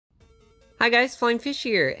Hi guys, Flying Fish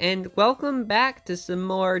here, and welcome back to some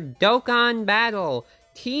more Dokkan Battle!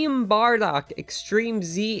 Team Bardock Extreme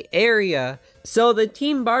Z area. So the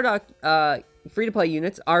Team Bardock free-to-play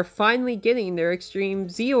units are finally getting their Extreme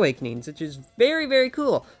Z Awakenings, which is very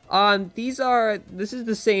cool. This is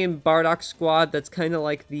the same Bardock squad that's kind of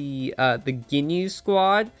like the Ginyu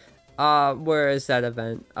squad. Where is that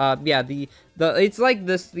event? Yeah, it's like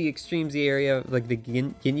the Extreme Z area, like the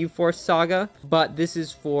Ginyu Force Saga, but this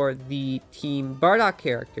is for the Team Bardock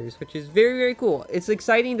characters, which is very cool. It's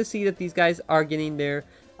exciting to see that these guys are getting their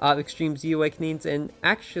Extreme Z Awakenings, and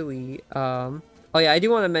actually, oh yeah, I do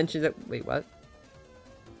want to mention that. Wait, what?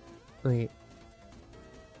 Wait,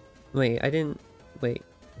 I didn't. Wait,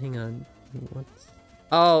 hang on. What's?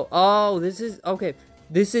 Oh, this is okay.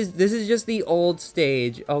 This is just the old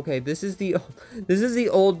stage. Okay, this is the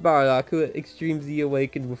old Bardock who Extreme Z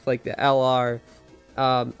awakened with like the LR,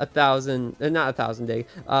 not 1,000 day,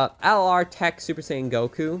 LR Tech Super Saiyan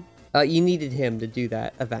Goku. You needed him to do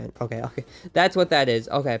that event. Okay, that's what that is.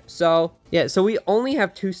 Okay, so yeah, so we only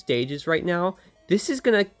have 2 stages right now. This is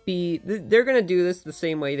gonna be, they're gonna do this the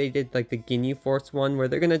same way they did like the Ginyu Force one, where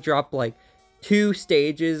they're gonna drop like 2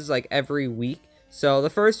 stages like every week. So the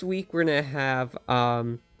first week we're gonna have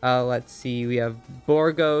let's see, we have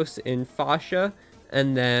Borgos and Fasha,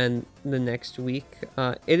 and then the next week,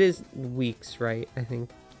 it is weeks, right? I think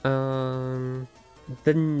the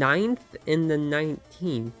 9th and the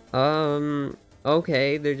 19th.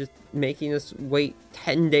 Okay, they're just making us wait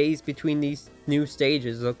 10 days between these new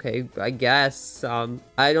stages. Okay, I guess.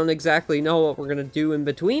 I don't exactly know what we're gonna do in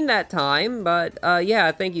between that time, but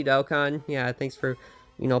yeah, thank you, Dokkan. Yeah, thanks for,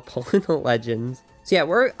 you know, pulling the legends. So yeah,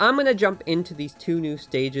 I'm gonna jump into these 2 new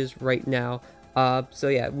stages right now. So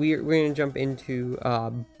yeah, we're gonna jump into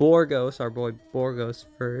Borgos, our boy Borgos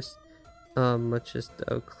first. Let's just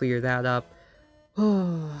clear that up.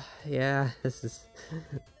 Oh yeah, this is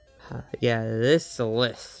yeah, this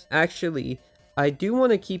list. Actually, I do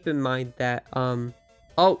want to keep in mind that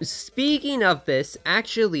oh, speaking of this,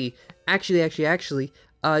 actually,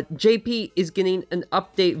 JP is getting an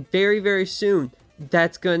update very soon.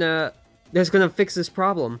 That's gonna fix this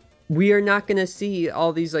problem. We are not gonna see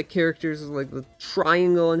all these like characters with, like the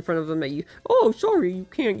triangle in front of them that you, oh sorry, you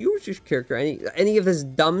can't use this character, any of this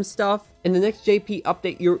dumb stuff. In the next JP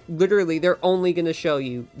update, they're only gonna show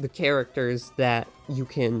you the characters that you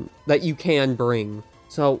can bring.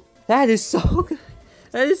 So that is so good.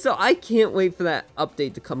 I can't wait for that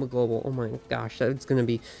update to come global. Oh my gosh, that's gonna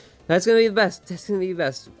be the best. That's gonna be the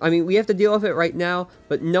best. I mean, we have to deal with it right now,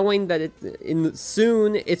 but knowing that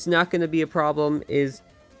soon it's not gonna be a problem is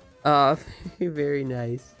very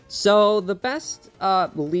nice. So the best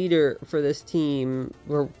leader for this team,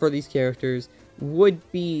 or for these characters, would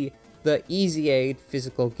be the Easy Aid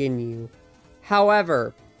Physical Ginyu.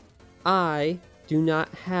 However, I do not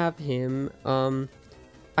have him.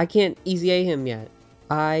 I can't Easy Aid him yet.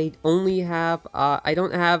 I only have I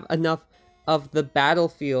don't have enough of the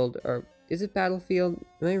battlefield, or is it battlefield?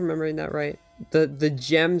 Am I remembering that right? The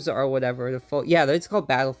gems or whatever, the full, yeah, it's called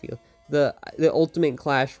battlefield. The ultimate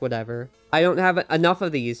clash, whatever. I don't have enough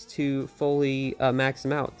of these to fully max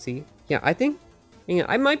him out. See, yeah, I think, you know,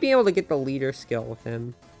 I might be able to get the leader skill with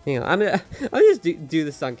him. You know, I'll just do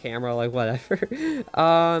this on camera, like whatever.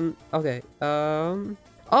 Okay.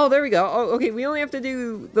 Oh, there we go. Oh, okay, we only have to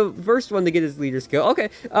do the first one to get his leader skill. Okay,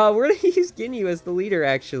 we're gonna use Ginyu as the leader,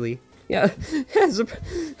 actually. Yeah,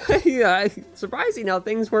 yeah, surprising how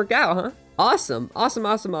things work out, huh? Awesome.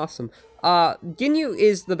 Ginyu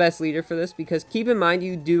is the best leader for this, because keep in mind,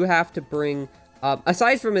 you do have to bring,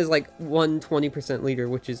 aside from his like 120% leader,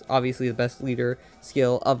 which is obviously the best leader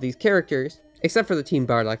skill of these characters, except for the Team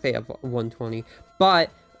Bardock, they have 120, but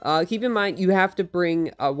keep in mind, you have to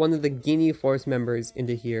bring one of the Ginyu Force members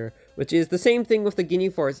into here, which is the same thing with the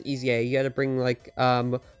Ginyu Force Easy A. You gotta bring, like,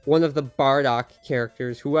 one of the Bardock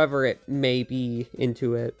characters, whoever it may be,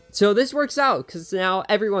 into it. So this works out, because now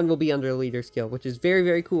everyone will be under leader skill, which is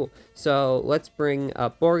very cool. So let's bring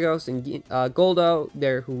Borgos and Goldo,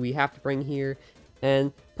 they're who we have to bring here.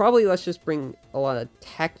 And probably let's just bring a lot of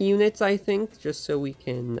tech units, I think, just so we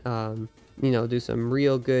can, you know, do some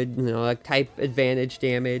real good, you know, like type advantage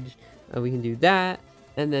damage. We can do that.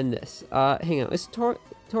 And then this. Hang on. Is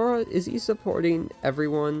Tora, is he supporting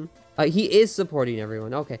everyone? He is supporting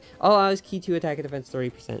everyone. Okay. Allows key to attack and defense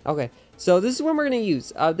 30%. Okay. So this is what we're going to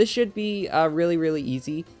use. This should be really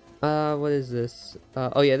easy. What is this?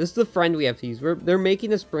 Oh yeah, this is the friend we have to use. They're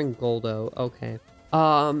making us bring Goldo. Okay.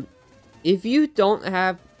 If you don't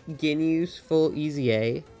have Ginyu's full Easy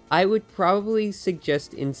A, I would probably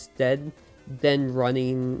suggest instead then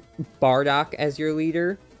running Bardock as your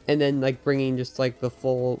leader, and then like bringing just like the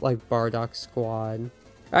full like Bardock squad.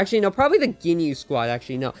 Actually, no, probably the Ginyu squad.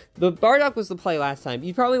 Actually, no, the Bardock was the play last time.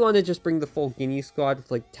 You probably want to just bring the full Ginyu squad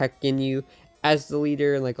with like Tech Ginyu as the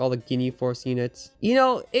leader and like all the Ginyu Force units. You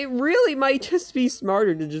know, it really might just be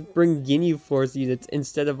smarter to just bring Ginyu Force units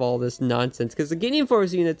instead of all this nonsense, because the Ginyu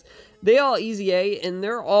Force units, they all easy A and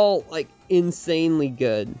they're all like insanely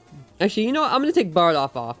good. Actually, you know what? I'm gonna take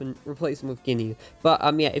Bardock off and replace him with Ginyu. But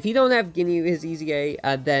yeah, if you don't have Ginyu, his easy A,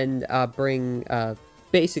 then bring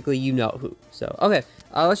basically you know who. So okay,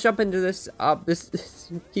 let's jump into this.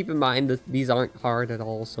 Keep in mind that these aren't hard at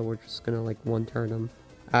all, so we're just gonna like one turn them.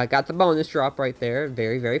 Got the bonus drop right there.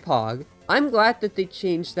 Very, very pog. I'm glad that they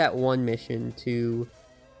changed that one mission to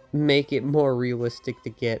make it more realistic to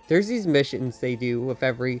get. There's these missions they do with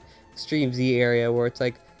every Extreme Z area where it's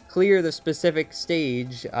like, clear the specific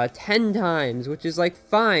stage 10 times, which is like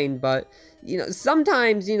fine, but you know,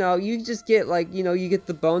 sometimes, you know, you just get like, you know, you get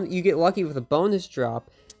lucky with a bonus drop,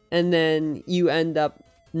 and then you end up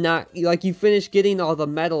not, like, you finish getting all the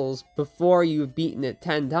medals before you've beaten it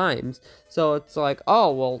 10 times. So it's like,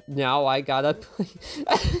 oh, well, now I gotta play.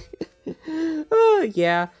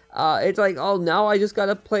 Yeah, it's like, oh, now I just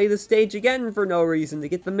gotta play the stage again for no reason to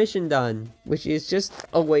get the mission done, which is just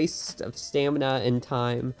a waste of stamina and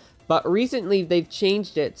time. But recently they've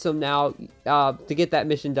changed it, so now to get that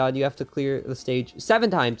mission done, you have to clear the stage 7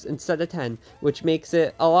 times instead of 10, which makes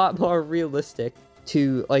it a lot more realistic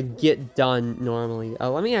to like get done normally.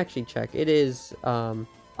 Let me actually check. It is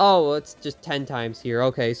oh, it's just 10 times here.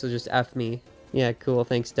 Okay, so just F me. Yeah, cool.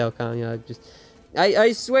 Thanks, Dokkan. Yeah, just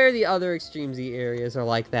I swear the other Extreme Z areas are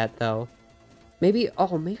like that though. Maybe,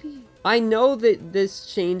 oh, maybe I know that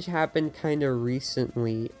this change happened kind of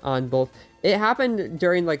recently on both. It happened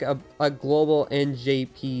during like a global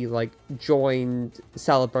NJP like joined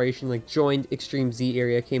celebration, like joined Extreme Z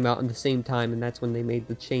area came out at the same time, and that's when they made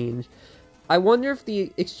the change. I wonder if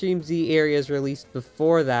the Extreme Z areas released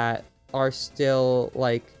before that are still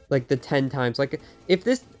like the 10 times. Like if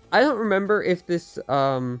this, I don't remember if this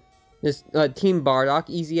this Team Bardock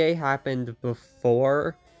EZA happened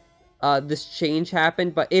before this change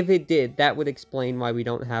happened, but if it did, that would explain why we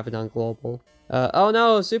don't have it on global. Oh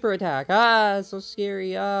no, super attack. Ah, so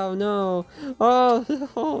scary. Oh no. Oh,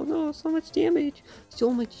 oh no, so much damage. So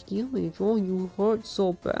much damage. Oh, you hurt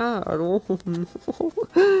so bad. Oh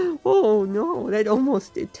no. Oh no, that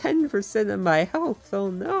almost did 10% of my health. Oh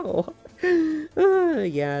no.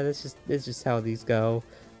 Yeah, that's just how these go.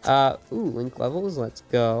 Ooh, link levels, let's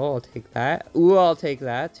go. I'll take that. Ooh, I'll take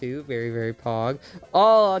that too. Very, very pog.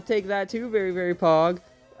 Oh, I'll take that too. Very, very pog.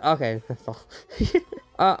 Okay, that's all.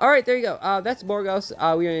 Alright, there you go. That's Borgos.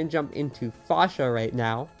 We're gonna jump into Fasha right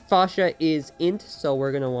now. Fasha is int, so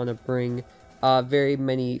we're gonna want to bring very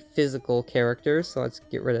many physical characters. So let's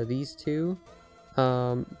get rid of these two.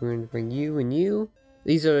 We're gonna bring you and you.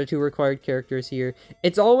 These are the 2 required characters here.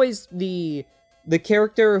 It's always the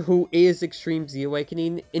character who is Extreme Z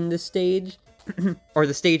Awakening in the stage, or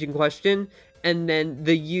the stage in question, and then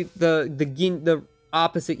the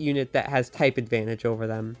opposite unit that has type advantage over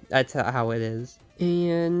them. That's how it is.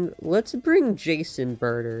 And let's bring Jason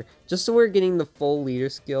Birder, just so we're getting the full leader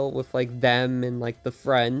skill with like them and like the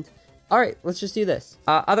friend. All right, let's just do this.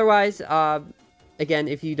 Otherwise, again,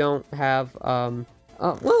 if you don't have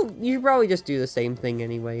well, you probably just do the same thing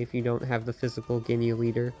anyway if you don't have the physical Ginyu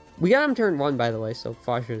leader. We got him turn 1, by the way, so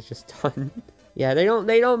Fasha is just done. Yeah, they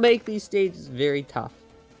don't make these stages very tough.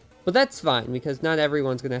 But that's fine, because not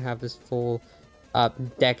everyone's gonna have this full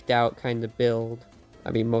decked out kind of build. I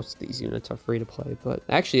mean, most of these units are free to play, but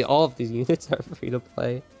actually all of these units are free to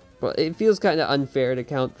play. But it feels kind of unfair to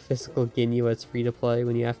count the physical Ginyu as free to play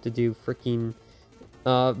when you have to do freaking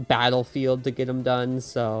Battlefield to get them done,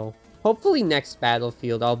 so hopefully next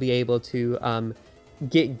Battlefield I'll be able to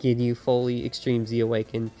get Ginyu fully Extreme Z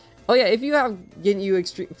Awakened. Oh yeah, if you have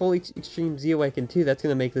Ginyu fully Extreme Z Awakened too, that's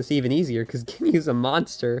going to make this even easier, because Ginyu's a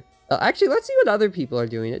monster. Actually, let's see what other people are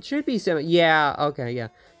doing. It should be similar. Yeah, okay, yeah.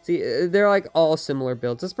 See, they're like all similar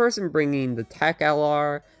builds. This person bringing the Tech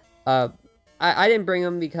LR. I didn't bring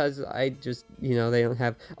them because I just, you know, they don't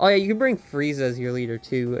have... Oh yeah, you can bring Frieza as your leader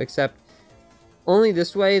too, except only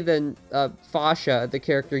this way, then Fasha, the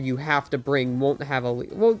character you have to bring, won't have a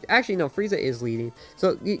lead. Well, actually, no, Frieza is leading.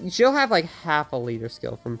 So she'll have like half a leader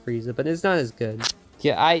skill from Frieza, but it's not as good.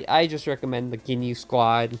 Yeah, I just recommend the Ginyu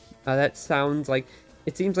squad. That sounds like...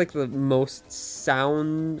 It seems like the most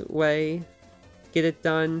sound way to get it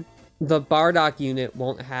done. The Bardock unit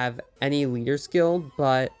won't have any leader skill,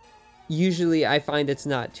 but usually I find it's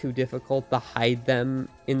not too difficult to hide them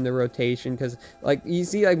in the rotation, because like you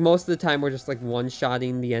see, like most of the time we're just like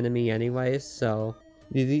one-shotting the enemy anyways, so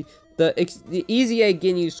the the Easy A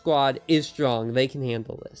Ginyu squad is strong. They can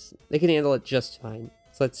handle this. They can handle it just fine.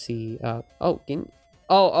 So let's see.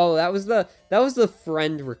 Oh, that was the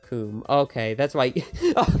friend Raccoon. Okay, that's why. Is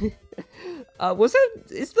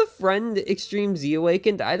the friend Extreme Z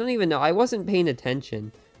Awakened? I don't even know. I wasn't paying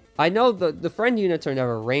attention. I know the friend units are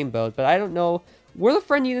never rainbowed, but I don't know. Were the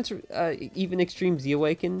friend units even Extreme Z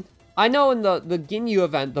Awakened? I know in the Ginyu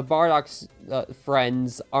event, the Bardock's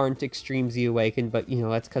friends aren't Extreme Z Awakened, but, you know,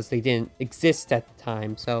 that's because they didn't exist at the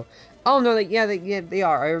time, so... Oh, no, they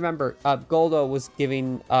are. I remember Goldo was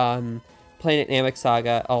giving Planet Namek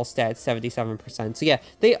Saga all stats 77%, so yeah,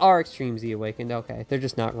 they are Extreme Z Awakened. Okay, they're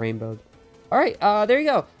just not rainbowed. Alright, there you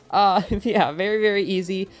go. Yeah, very, very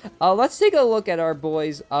easy. Let's take a look at our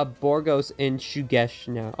boys, Borgos and Shugesh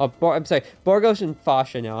now. I'm sorry, Borgos and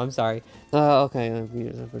Fasha now, I'm sorry. Okay, we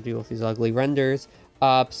just have to deal with these ugly renders.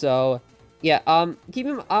 So, yeah, I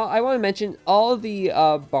want to mention, all of the,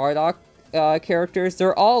 Bardock, characters,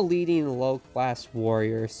 they're all leading low-class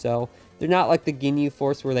warriors, so they're not like the Ginyu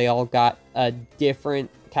Force where they all got, different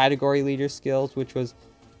category leader skills, which was...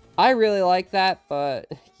 I really like that,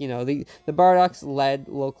 but, you know, the Bardocks led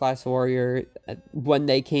low-class warrior when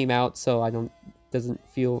they came out, so doesn't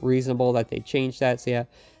feel reasonable that they changed that, so yeah.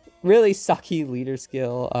 Really sucky leader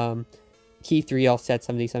skill, key 3 all set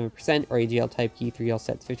 77%, or AGL type key 3 all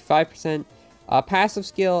set 55%. Passive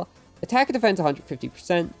skill, attack and defense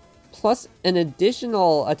 150%, plus an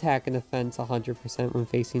additional attack and defense 100% when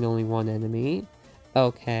facing only one enemy.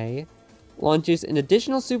 Okay. Launches an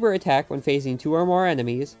additional super attack when facing 2 or more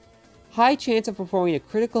enemies. High chance of performing a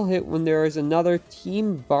critical hit when there is another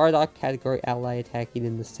Team Bardock category ally attacking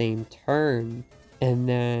in the same turn. And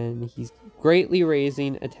then he's greatly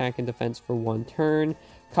raising attack and defense for 1 turn.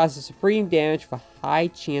 Causes supreme damage with a high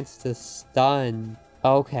chance to stun.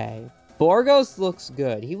 Okay. Borgos looks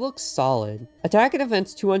good. He looks solid. Attack and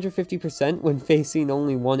defense 250% when facing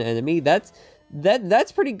only 1 enemy. That's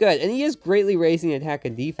pretty good. And he is greatly raising attack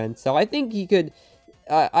and defense. So I think he could...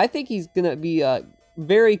 I think he's gonna be a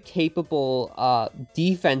very capable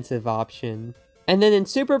defensive option. And then in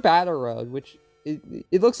Super Battle Road, which...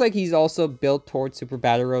 It looks like he's also built towards Super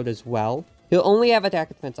Battle Road as well. He'll only have attack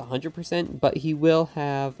and defense 100%, but he will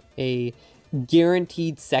have a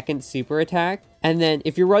guaranteed second super attack. And then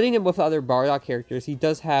if you're running him with other Bardock characters, he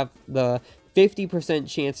does have the 50%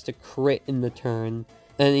 chance to crit in the turn.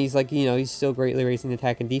 And he's like, you know, he's still greatly raising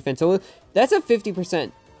attack and defense. So that's a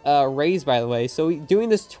 50% raise, by the way. So doing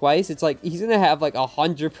this twice, it's like he's going to have like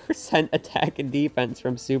 100% attack and defense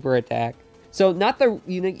from super attack. So not the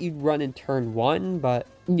unit you'd run in turn 1, but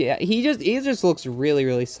yeah, he just looks really,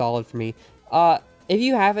 really solid for me. If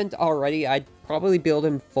you haven't already, I'd probably build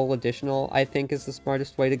him full additional, I think is the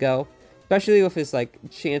smartest way to go. Especially with his, like,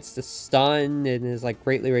 chance to stun and his, like,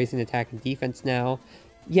 greatly raising attack and defense now.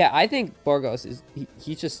 Yeah, I think Borgos is,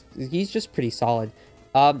 he's just pretty solid.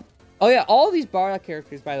 Oh yeah, all of these Bardock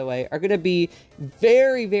characters, by the way, are going to be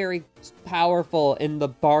very, very powerful in the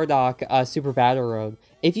Bardock Super Battle Road.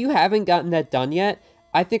 If you haven't gotten that done yet,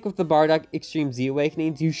 I think with the Bardock Extreme Z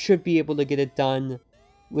Awakenings, you should be able to get it done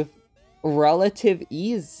with relative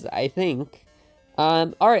ease, I think.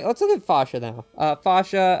 Alright, let's look at Fasha now.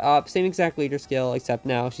 Fasha, same exact leader skill, except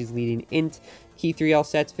now she's leading int, key 3 all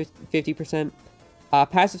sets 50%.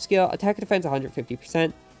 Passive skill, attack and defense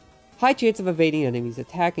 150%. High chance of evading enemies'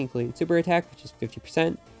 attack, including super attack, which is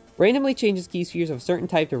 50%. Randomly changes key spheres of a certain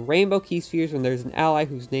type to rainbow key spheres when there's an ally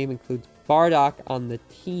whose name includes Bardock on the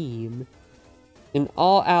team. And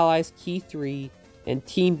all allies, key 3, and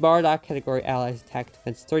Team Bardock category allies attack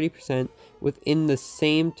defense 30% within the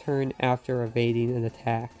same turn after evading an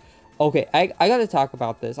attack. Okay, I gotta talk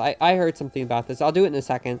about this. I heard something about this. I'll do it in a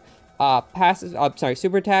second.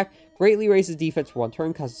 Super attack greatly raises defense for 1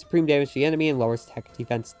 turn, causes supreme damage to the enemy, and lowers attack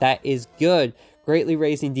defense. That is good. Greatly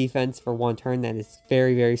raising defense for 1 turn. That is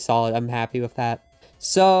very, very solid. I'm happy with that.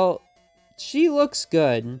 So, she looks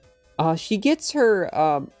good. She gets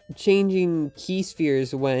her changing key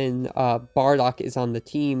spheres when Bardock is on the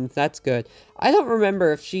team. That's good. I don't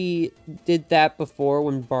remember if she did that before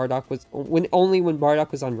when Bardock was only when Bardock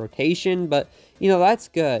was on rotation, but you know, that's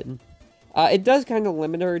good. It does kind of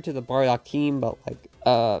limit her to the Bardock team, but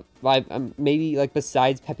like maybe like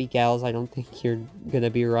besides Peppy Gals, I don't think you're gonna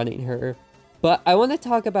be running her. But I want to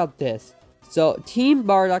talk about this. So Team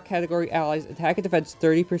Bardock category allies attack and defense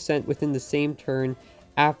 30% within the same turn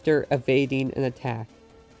after evading an attack.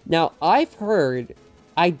 Now, I've heard,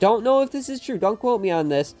 I don't know if this is true, don't quote me on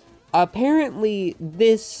this, apparently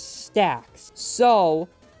this stacks. So,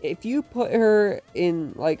 if you put her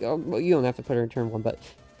in, like, well, you don't have to put her in turn 1, but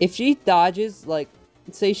if she dodges, like,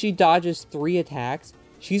 say she dodges 3 attacks,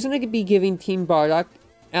 she's going to be giving Team Bardock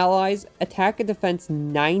allies attack and defense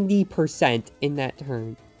 90% in that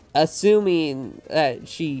turn. Assuming that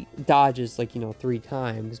she dodges, like, 3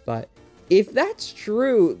 times, but if that's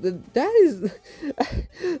true, that is,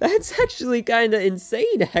 that's actually kind of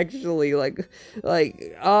insane, actually,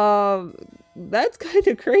 that's kind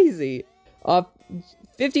of crazy.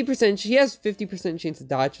 50%, she has 50% chance to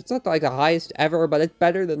dodge. It's not like the highest ever, but it's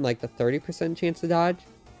better than like the 30% chance to dodge.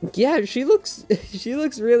 Yeah, she looks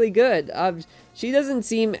really good. She doesn't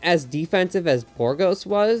seem as defensive as Borgos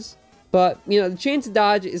was, but the chance to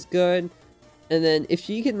dodge is good. And then if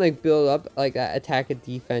she can like build up like attack and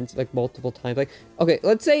defense like multiple times, like, okay,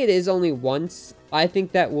 let's say it is only once, I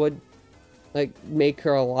think that would like make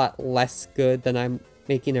her a lot less good than I'm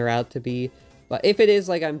making her out to be. But if it is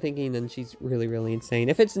like I'm thinking, then she's really, really insane.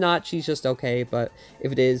 If it's not, she's just okay. But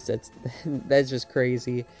if it is, that's just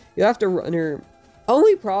crazy. You'll have to run her.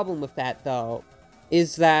 Only problem with that, though,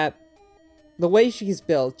 is that the way she's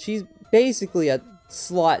built, she's basically a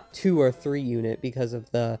slot 2 or 3 unit because of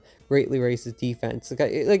the greatly raises defense.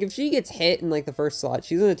 Like if she gets hit in like the first slot,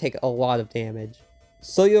 she's going to take a lot of damage.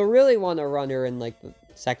 So you'll really want to run her in like the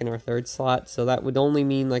 2nd or 3rd slot. So that would only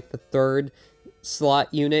mean like the 3rd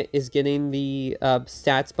slot unit is getting the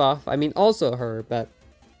stats buff. I mean, also her, but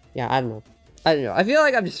yeah, I don't know. I feel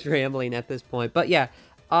like I'm just rambling at this point, but yeah,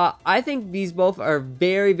 I think these both are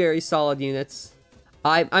very, very solid units.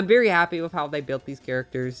 I'm very happy with how they built these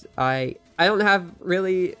characters. I don't have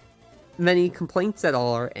really many complaints at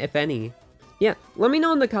all, or if any. Yeah, let me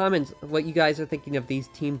know in the comments what you guys are thinking of these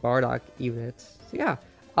Team Bardock units. So yeah,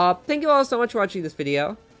 thank you all so much for watching this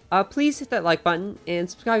video. Please hit that like button and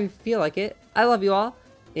subscribe if you feel like it. I love you all,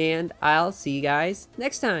 and I'll see you guys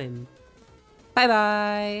next time.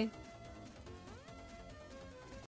 Bye-bye!